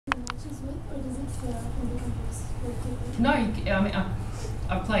Does it flare up and become worse very quickly? No, I mean,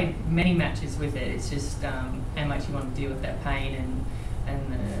 I've played many matches with it. It's just how much you want to deal with that pain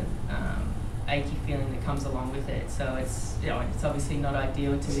and the achy feeling that comes along with it. So it's it's obviously not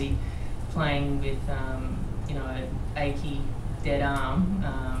ideal to be playing with an achy dead arm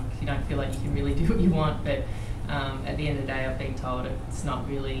if you don't feel like you can really do what you want. But at the end of the day, I've been told it's not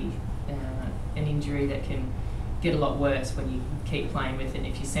really an injury that can get a lot worse when you keep playing with it.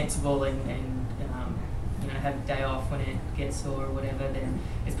 If you're sensible and have a day off when it gets sore or whatever, then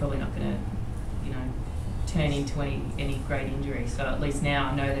it's probably not going to turn into any great injury. So at least now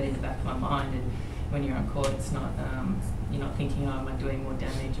I know that in the back of my mind, and when you're on court, it's not you're not thinking, oh, am I doing more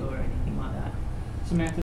damage or anything like that. Samantha,